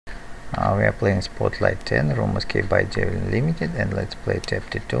We are playing Spotlight 10 Room Escape by Javelin Ltd, and let's play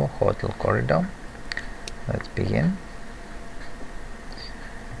Chapter 2 Hotel Corridor. Let's begin.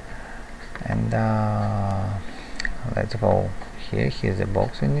 And let's go here. Here's a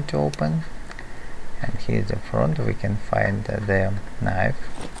box we need to open, and here's the front. We can find the knife.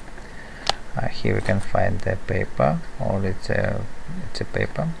 Here we can find the paper, or it's a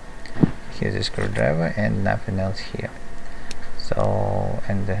paper. Here's a screwdriver and nothing else here. So,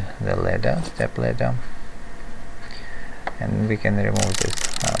 and the ladder, step ladder, and we can remove these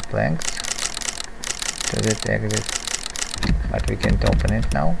planks to that exit, but we can't open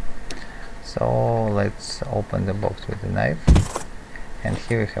it now. So let's open the box with the knife, and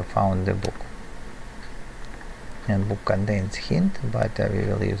here we have found the book. And book contains hint, but we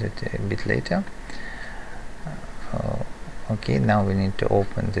will use it a bit later. Okay, now we need to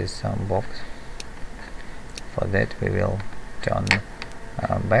open this box. For that we will turn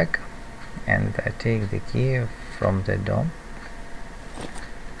back and take the key from the door.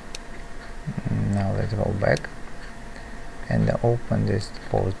 Now let's go back and open this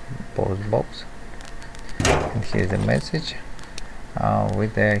post box, and here's the message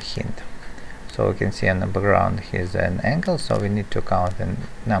with the hint. So we can see on the background here's an angle, so we need to count the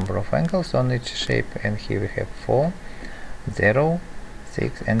number of angles on each shape, and here we have 4, 0,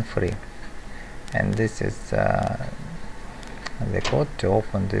 6 and 3, and this is the code to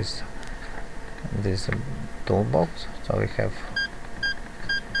open this toolbox. So we have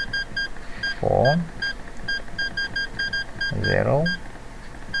 4, 0,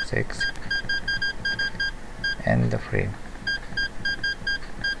 6 and 3.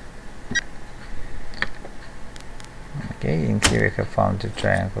 Okay, in here we have found the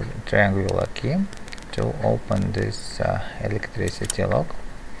triangular key to open this electricity lock.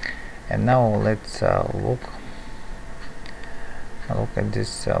 And now let's look at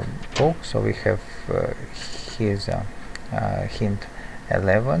this book. So we have here's a hint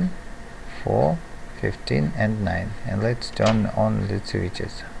 11, 4, 15 and 9, and let's turn on the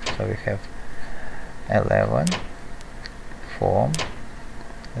switches. So we have 11, 4,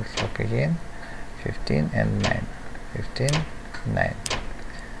 let's look again, 15 and 9, 15, 9.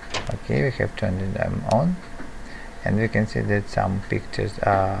 Okay, we have turned them on, and we can see that some pictures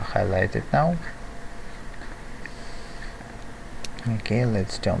are highlighted now. Okay,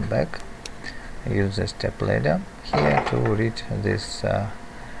 let's turn back, use the step ladder here to reach this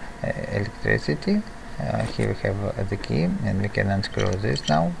electricity. Here we have the key, and we can unscrew this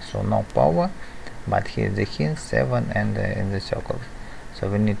now, so no power, but here's the hint 7 and in the circle. So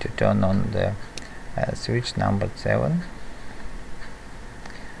we need to turn on the switch number 7.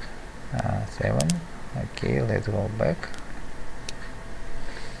 7. Okay, let's go back,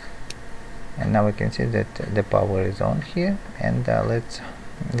 and now we can see that the power is on here. And let's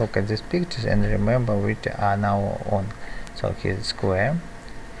look at these pictures and remember which are now on. So here's square,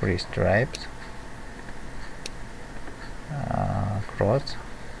 3 stripes, cross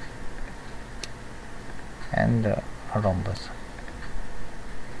and rhombus,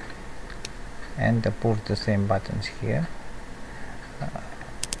 and push the same buttons here,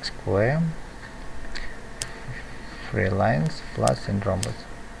 square, 3 lines, plus and rhombus.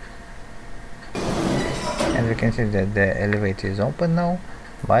 And we can see that the elevator is open now,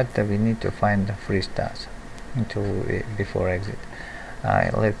 but we need to find 3 stars before exit.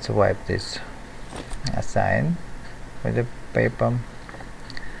 Let's wipe this sign with the paper.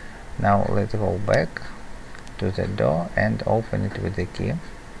 Now let's go back to the door and open it with the key.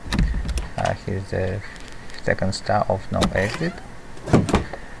 Here's the 2nd star of no exit,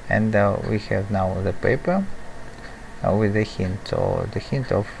 and we have now the paper with the hint, so the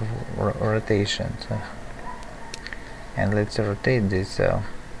hint of rotation. And let's rotate this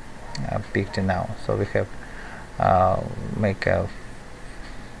picture now. So we have make a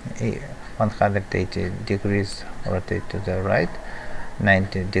 180 degrees rotate to the right,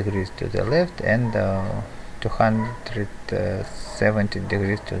 90 degrees to the left, and 270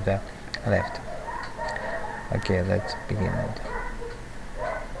 degrees to the left. Okay, let's begin it.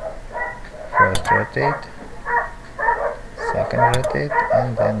 First rotate, second rotate,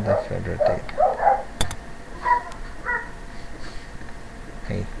 and then the third rotate.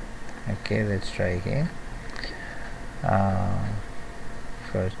 Okay, let's try again.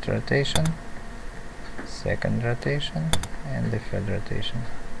 First rotation, second rotation, and the third rotation.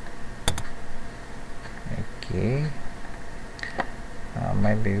 Okay,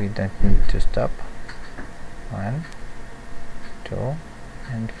 maybe we don't need to stop. 1, 2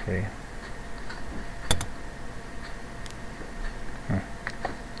 and 3.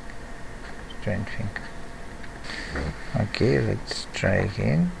 Strange thing. Okay, let's try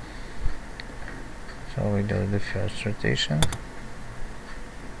again. So we do the first rotation,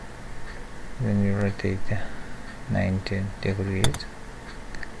 then you rotate 90 degrees,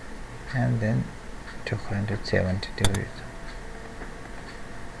 and then 270 degrees.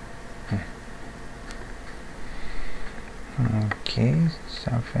 Okay,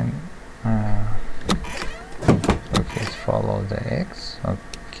 something okay, follow the X.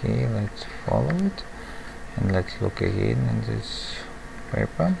 Okay, let's follow it, and let's look again in this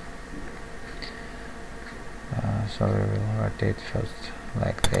paper. So we will rotate first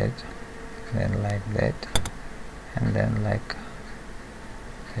like that, then like that, and then like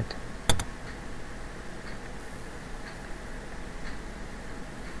that.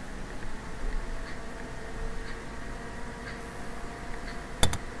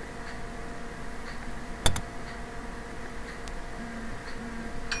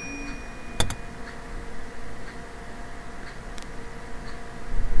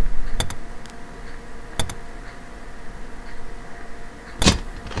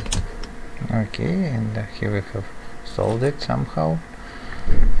 Okay, and here we have solved it somehow,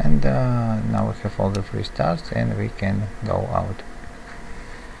 and now we have all the 3 stars and we can go out.